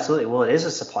 Yeah, absolutely. Well, it is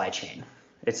a supply chain.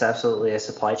 It's absolutely a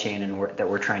supply chain, and that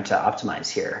we're trying to optimize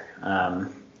here.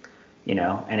 And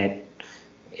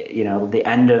the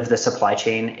end of the supply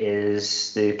chain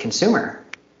is the consumer.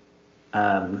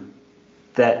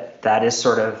 That is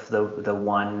sort of the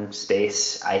one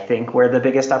space I think where the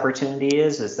biggest opportunity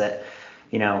is that,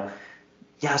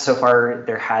 so far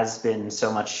there has been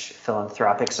so much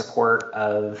philanthropic support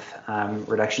of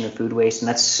reduction of food waste, and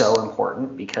that's so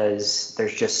important because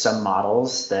there's just some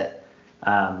models that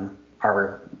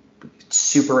are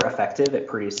super effective at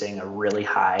producing a really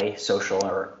high social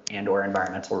or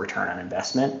environmental return on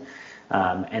investment.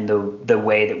 And the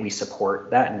way that we support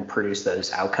that and produce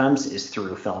those outcomes is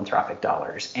through philanthropic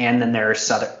dollars. And then there's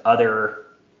other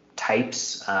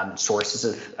types, sources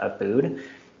of food,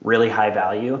 really high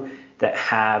value, that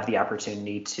have the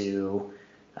opportunity to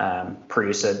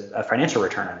produce a financial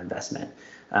return on investment.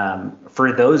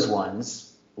 For those ones,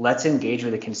 let's engage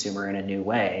with the consumer in a new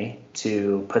way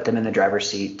to put them in the driver's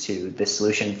seat to the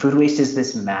solution. Food waste is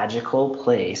this magical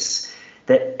place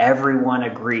that everyone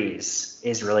agrees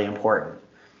is really important.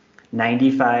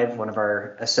 95, one of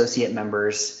our associate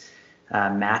members,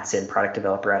 Matson, product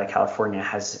developer out of California,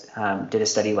 did a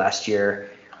study last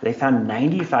year. They found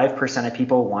 95% of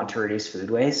people want to reduce food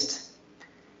waste.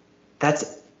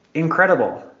 That's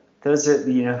incredible. Those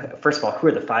are, first of all, who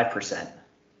are the 5%?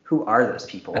 Who are those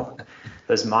people?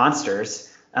 Those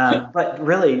monsters. But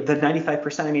really, the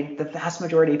 95%, the vast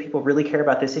majority of people really care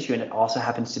about this issue, and it also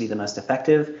happens to be the most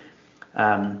effective.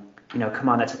 Come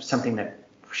on, that's something that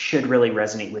should really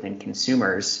resonate within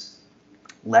consumers.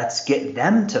 Let's get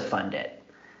them to fund it.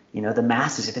 The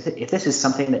masses, if this is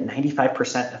something that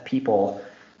 95% of people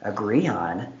agree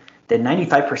on, then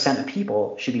 95% of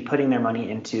people should be putting their money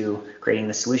into creating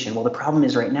the solution. Well, the problem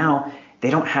is right now, they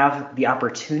don't have the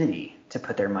opportunity to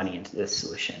put their money into this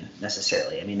solution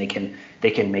necessarily.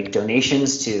 They can make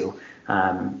donations to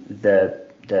the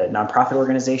nonprofit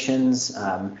organizations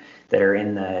that are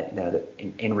in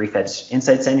in ReFed's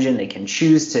Insights engine. They can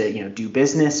choose to do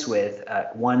business with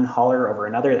one hauler over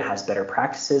another that has better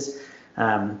practices.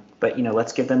 But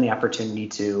let's give them the opportunity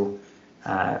to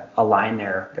align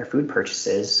their food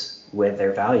purchases with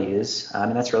their values,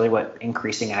 and that's really what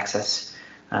increasing access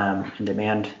and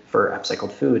demand for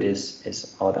upcycled food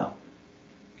is all about.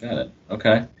 Got it.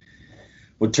 Okay.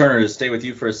 Well, Turner, to stay with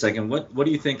you for a second, what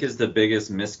do you think is the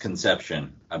biggest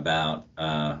misconception about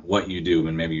what you do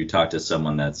when maybe you talk to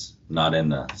someone that's not in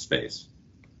the space?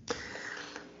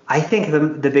 I think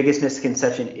the biggest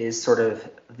misconception is sort of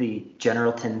the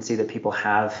general tendency that people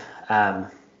have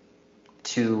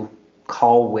to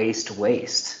call waste,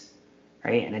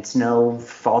 right? And it's no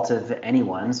fault of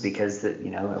anyone's because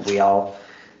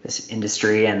this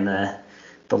industry and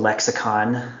the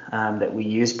lexicon that we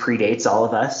use predates all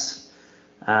of us.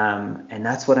 And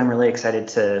that's what I'm really excited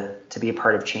to be a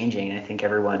part of changing. I think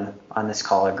everyone on this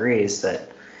call agrees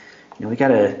that we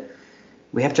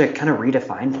have to kind of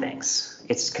redefine things.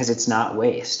 It's because it's not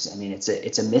waste.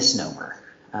 It's a misnomer.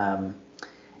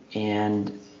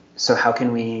 And so how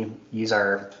can we use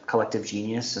our collective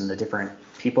genius and the different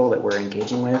people that we're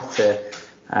engaging with to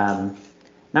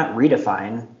not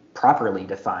redefine, properly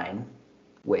define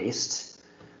waste?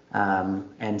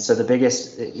 And so the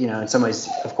biggest, in some ways,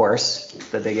 of course,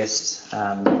 the biggest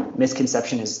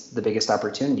misconception is the biggest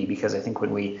opportunity, because I think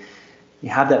when you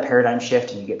have that paradigm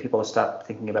shift and you get people to stop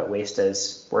thinking about waste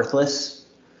as worthless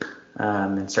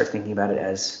and start thinking about it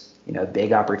as a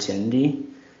big opportunity,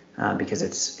 because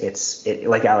it's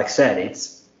like Alex said,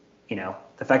 it's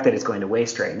the fact that it's going to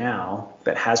waste right now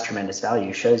but has tremendous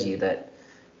value shows you that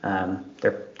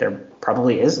there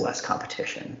probably is less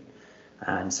competition.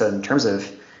 And so in terms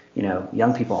of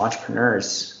young people,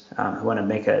 entrepreneurs who want to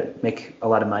make a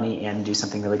lot of money and do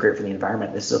something really great for the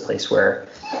environment, this is a place where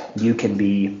you can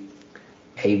be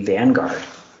a vanguard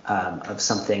of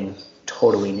something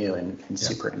totally new and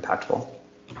super impactful.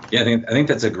 Yeah, I think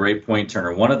that's a great point,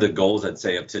 Turner. One of the goals, I'd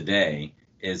say, of today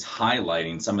is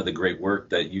highlighting some of the great work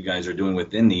that you guys are doing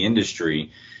within the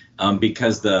industry,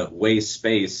 because the waste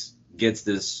space gets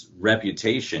this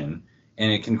reputation,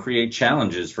 and it can create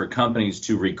challenges for companies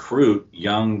to recruit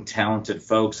young, talented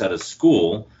folks out of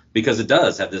school, because it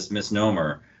does have this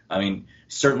misnomer. I mean,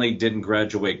 certainly didn't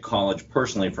graduate college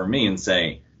personally for me and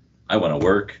say, I want to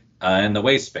work in the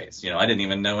waste space. I didn't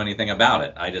even know anything about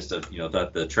it. I just,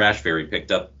 thought the trash fairy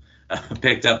picked up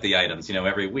the items,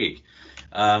 every week.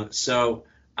 So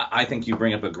I think you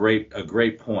bring up a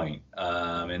great point.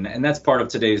 And that's part of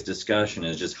today's discussion,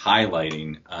 is just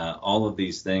highlighting all of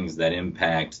these things that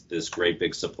impact this great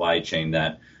big supply chain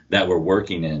that we're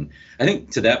working in. I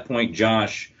think to that point,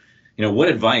 Josh, what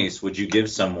advice would you give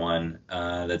someone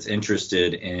that's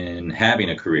interested in having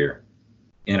a career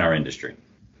in our industry?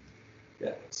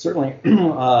 Yeah, certainly.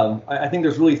 I think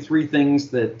there's really three things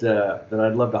that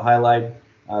I'd love to highlight.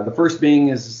 The first being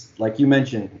is, like you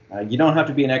mentioned, you don't have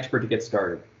to be an expert to get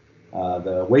started.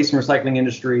 The waste and recycling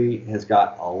industry has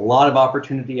got a lot of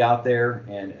opportunity out there,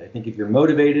 and I think if you're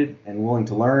motivated and willing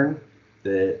to learn,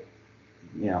 that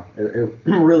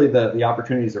really the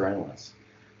opportunities are endless.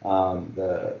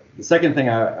 The second thing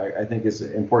I think is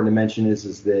important to mention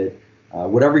is that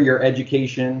whatever your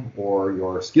education or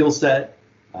your skill set,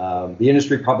 the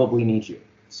industry probably needs you.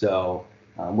 So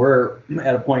we're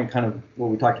at a point, kind of what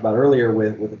we talked about earlier,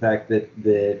 with the fact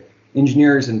that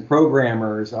engineers and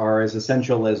programmers are as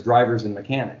essential as drivers and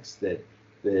mechanics. That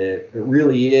it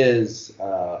really is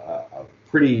a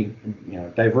pretty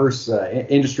diverse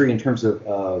industry in terms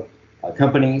of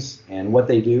companies and what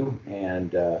they do,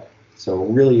 and so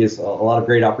it really is a lot of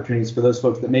great opportunities for those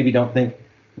folks that maybe don't think,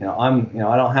 I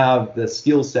don't have the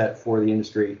skill set for the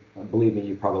industry. Believe me,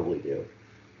 you probably do.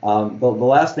 The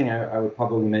last thing I would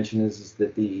probably mention is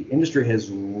that the industry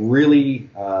has really,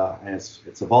 and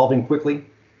it's evolving quickly,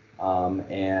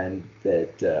 and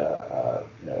that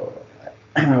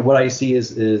what I see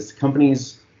is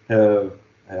companies have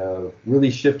really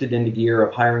shifted into gear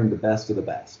of hiring the best of the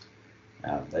best.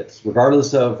 That's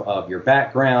regardless of your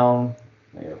background,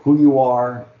 who you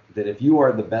are. That if you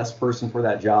are the best person for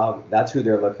that job, that's who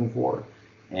they're looking for.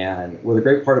 And one of the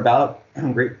great parts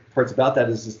about that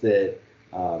is that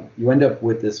you end up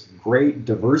with this great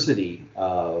diversity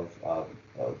of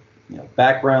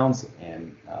backgrounds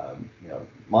and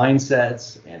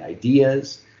mindsets and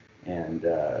ideas. And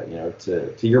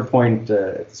to your point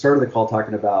at the start of the call,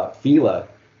 talking about FELA,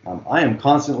 I am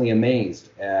constantly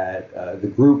amazed at the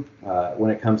group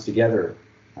when it comes together.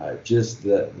 Just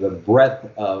the breadth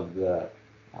of the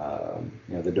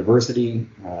diversity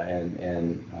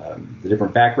and the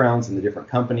different backgrounds and the different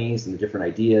companies and the different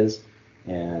ideas,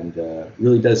 and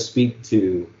really does speak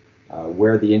to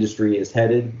where the industry is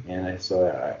headed. And like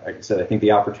I said, I think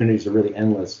the opportunities are really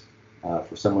endless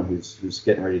for someone who's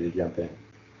getting ready to jump in.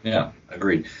 Yeah,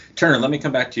 agreed. Turner, let me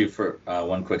come back to you for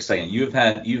one quick second. You've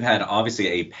had obviously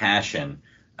a passion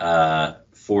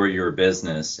for your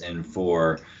business and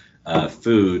for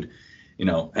food,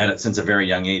 since a very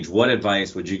young age. What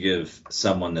advice would you give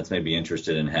someone that's maybe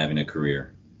interested in having a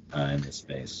career in this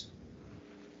space?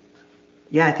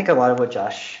 Yeah, I think a lot of what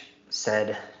Josh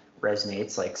said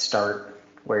resonates. Like, start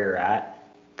where you're at.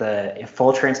 In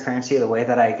full transparency, the way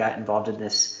that I got involved in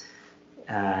this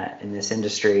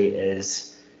industry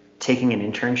is taking an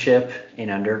internship in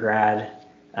undergrad,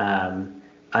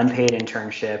 unpaid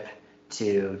internship,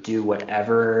 to do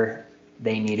whatever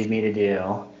they needed me to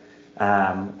do,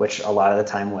 which a lot of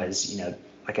the time was,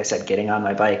 like I said, getting on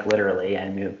my bike literally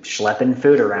and schlepping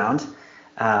food around.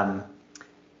 And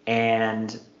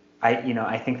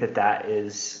I think that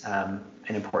is an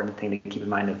important thing to keep in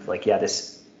mind of, like, yeah,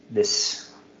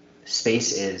 this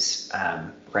space is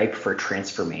ripe for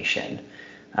transformation.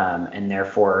 And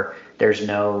therefore there's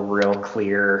no real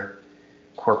clear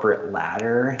corporate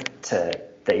ladder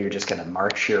that you're just going to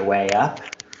march your way up.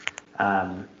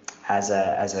 As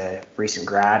a recent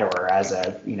grad or as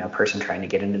a person trying to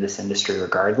get into this industry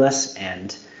regardless,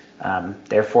 and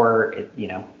therefore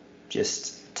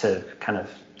just to kind of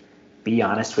be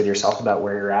honest with yourself about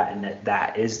where you're at, and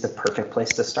that is the perfect place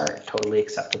to start. Totally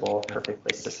acceptable, perfect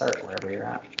place to start wherever you're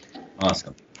at.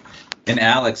 Awesome. And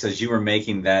Alex, as you were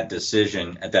making that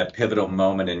decision at that pivotal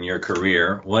moment in your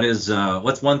career,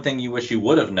 what's one thing you wish you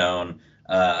would have known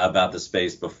about the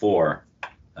space before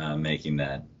making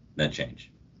that change?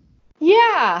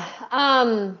 Yeah,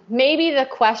 maybe the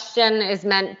question is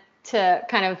meant to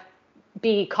kind of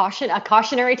be a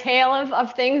cautionary tale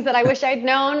of things that I wish I'd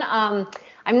known.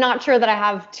 I'm not sure that I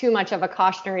have too much of a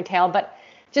cautionary tale, but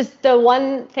just the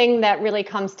one thing that really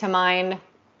comes to mind,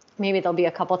 maybe there'll be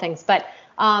a couple things, but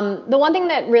The one thing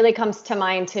that really comes to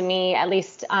mind to me, at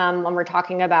least when we're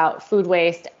talking about food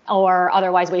waste or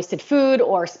otherwise wasted food,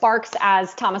 or sparks,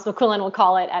 as Thomas McQuillan will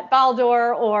call it at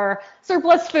Baldor, or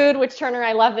surplus food, which Turner,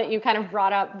 I love that you kind of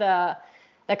brought up the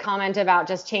comment about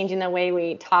just changing the way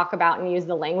we talk about and use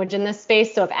the language in this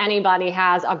space. So if anybody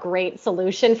has a great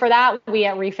solution for that, we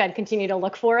at ReFed continue to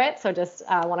look for it. So just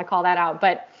want to call that out.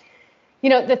 But,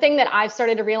 the thing that I've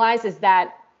started to realize is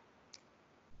that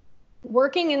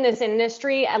working in this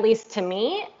industry, at least to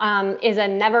me, is a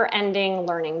never-ending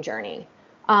learning journey.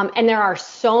 And there are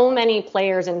so many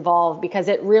players involved because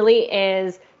it really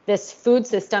is this food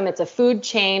system. It's a food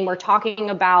chain. We're talking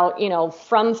about,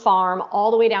 from farm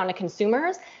all the way down to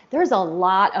consumers. There's a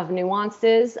lot of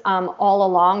nuances all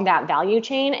along that value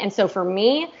chain. And so for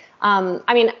me,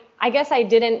 I guess I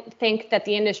didn't think that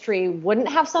the industry wouldn't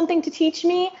have something to teach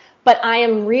me, but I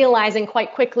am realizing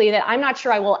quite quickly that I'm not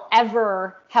sure I will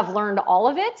ever have learned all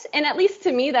of it. And at least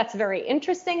to me, that's very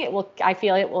interesting. I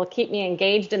feel it will keep me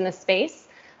engaged in the space.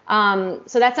 So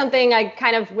that's something I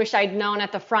kind of wish I'd known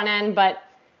at the front end, but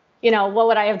what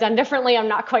would I have done differently? I'm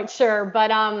not quite sure. But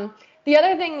the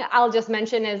other thing I'll just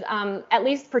mention is, at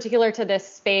least particular to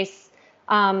this space,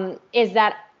 is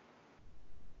that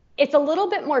it's a little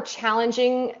bit more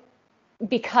challenging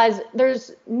because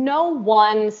there's no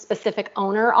one specific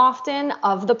owner often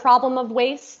of the problem of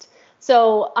waste.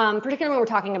 So particularly when we're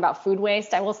talking about food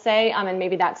waste, I will say, and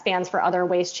maybe that spans for other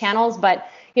waste channels, but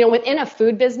within a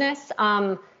food business,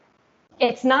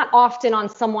 it's not often on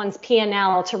someone's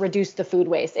P&L to reduce the food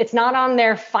waste. It's not on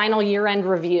their final year-end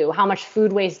review. How much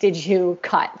food waste did you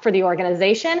cut for the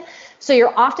organization? So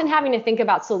you're often having to think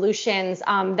about solutions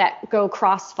that go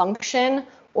cross-function,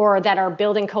 or that are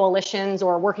building coalitions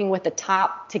or working with the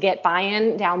top to get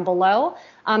buy-in down below.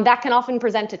 That can often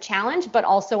present a challenge, but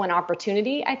also an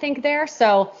opportunity, I think, there.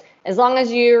 So as long as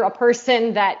you're a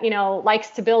person that,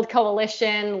 likes to build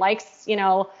coalition, likes,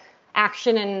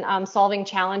 action and solving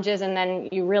challenges, and then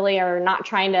you really are not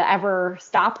trying to ever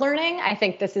stop learning, I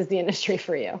think this is the industry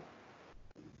for you.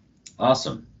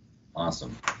 Awesome. Well,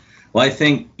 I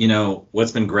think,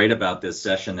 what's been great about this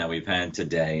session that we've had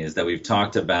today is that we've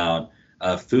talked about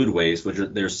food waste, which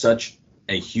there's such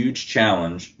a huge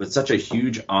challenge, but such a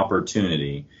huge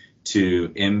opportunity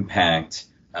to impact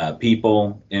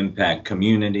people, impact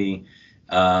community.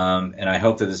 And I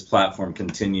hope that this platform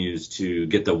continues to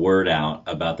get the word out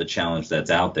about the challenge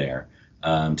that's out there,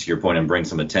 to your point, and bring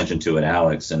some attention to it,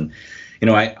 Alex. And,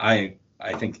 I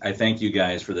thank you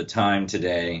guys for the time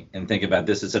today, and think about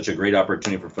this as such a great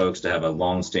opportunity for folks to have a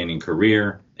long-standing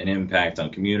career, an impact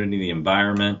on community, the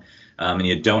environment. And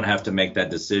you don't have to make that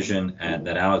decision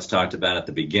that Alex talked about at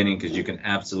the beginning, because you can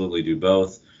absolutely do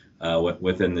both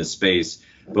within this space.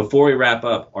 Before we wrap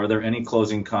up, are there any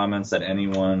closing comments that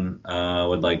anyone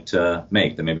would like to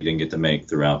make that maybe didn't get to make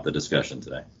throughout the discussion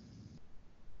today?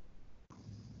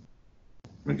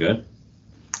 We're good?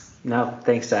 No,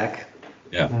 thanks, Zach.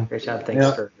 Yeah. Great job. Thanks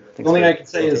for. The only thing I can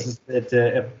say is that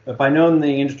if I known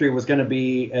the industry was going to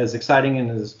be as exciting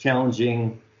and as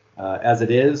challenging as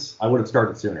it is, I would have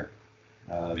started sooner.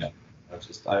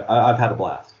 I've had a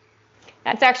blast.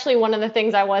 That's actually one of the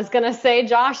things I was going to say,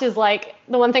 Josh, is like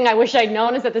the one thing I wish I'd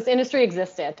known is that this industry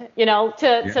existed,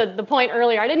 to the point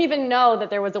earlier. I didn't even know that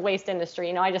there was a waste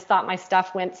industry. I just thought my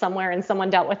stuff went somewhere and someone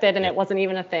dealt with it and it wasn't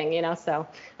even a thing, so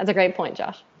that's a great point,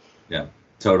 Josh. Yeah,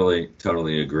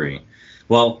 totally agree.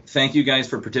 Well, thank you guys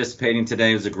for participating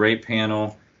today. It was a great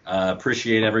panel.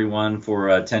 Appreciate everyone for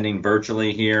attending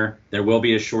virtually here. There will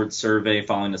be a short survey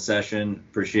following the session.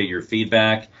 Appreciate your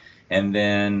feedback. And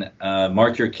then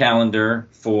mark your calendar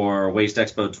for Waste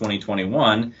Expo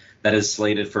 2021. That is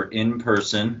slated for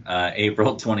in-person,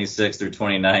 April 26th through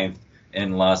 29th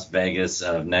in Las Vegas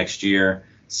of next year.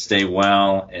 Stay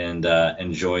well and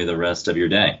enjoy the rest of your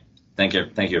day. Thank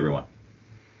you, everyone.